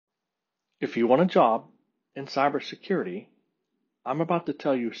If you want a job in cybersecurity, I'm about to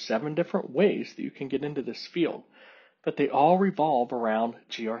tell you 7 different ways that you can get into this field, but they all revolve around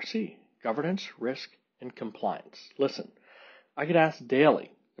GRC, governance, risk, and compliance. Listen, I get asked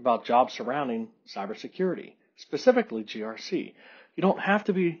daily about jobs surrounding cybersecurity, specifically GRC. You don't have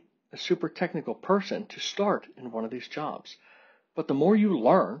to be a super technical person to start in one of these jobs. But the more you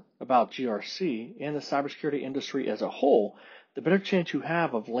learn about GRC and the cybersecurity industry as a whole, the better chance you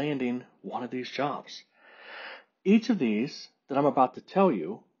have of landing one of these jobs. Each of these that I'm about to tell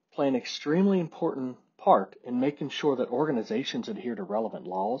you play an extremely important part in making sure that organizations adhere to relevant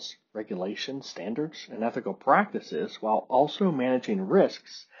laws, regulations, standards, and ethical practices while also managing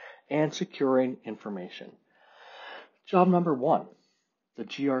risks and securing information. Job number 1, the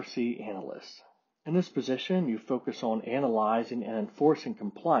GRC Analyst. In this position, you focus on analyzing and enforcing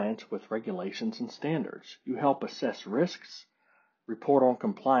compliance with regulations and standards. You help assess risks, report on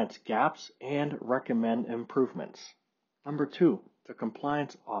compliance gaps, and recommend improvements. Number 2, the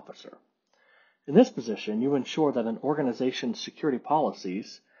Compliance Officer. In this position, you ensure that an organization's security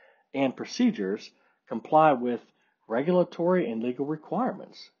policies and procedures comply with regulatory and legal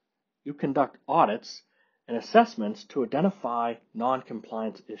requirements. You conduct audits and assessments to identify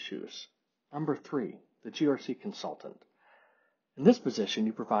non-compliance issues. Number 3, the GRC Consultant. In this position,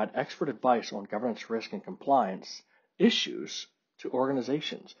 you provide expert advice on governance, risk, and compliance issues to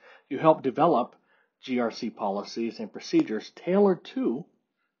organizations. You help develop GRC policies and procedures tailored to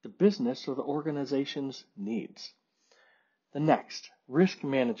the business or the organization's needs. The next, Risk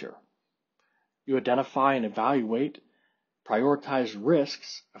Manager. You identify and evaluate, prioritize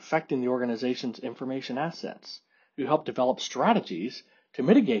risks affecting the organization's information assets. You help develop strategies to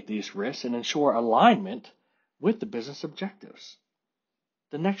mitigate these risks and ensure alignment with the business objectives.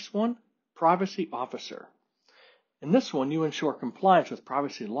 The next one, Privacy Officer. In this one, you ensure compliance with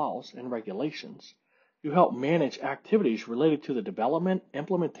privacy laws and regulations. You help manage activities related to the development,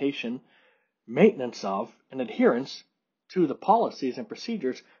 implementation, maintenance of, and adherence to the policies and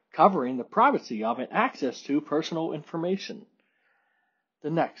procedures covering the privacy of and access to personal information. The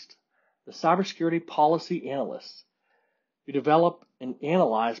next, the Cybersecurity Policy Analyst. You develop and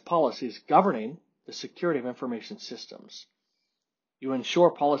analyze policies governing the security of information systems. You ensure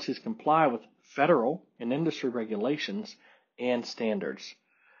policies comply with federal and industry regulations and standards.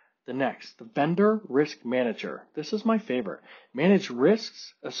 The next, the Vendor Risk Manager. This is my favorite. Manage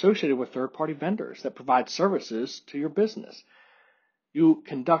risks associated with third-party vendors that provide services to your business. You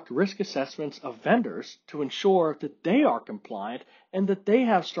conduct risk assessments of vendors to ensure that they are compliant and that they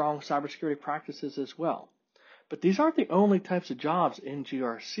have strong cybersecurity practices as well. But these aren't the only types of jobs in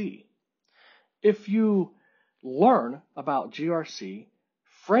GRC. If you learn about GRC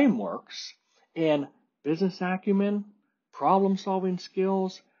frameworks and business acumen, problem-solving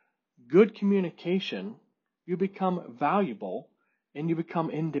skills, good communication, you become valuable and you become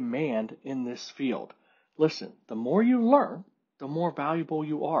in demand in this field. Listen, the more you learn, the more valuable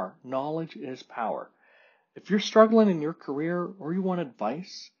you are. Knowledge is power. If you're struggling in your career or you want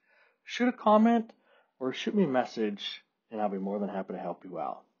advice, shoot a comment or shoot me a message and I'll be more than happy to help you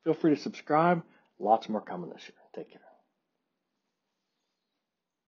out. Feel free to subscribe. Lots more coming this year. Take care.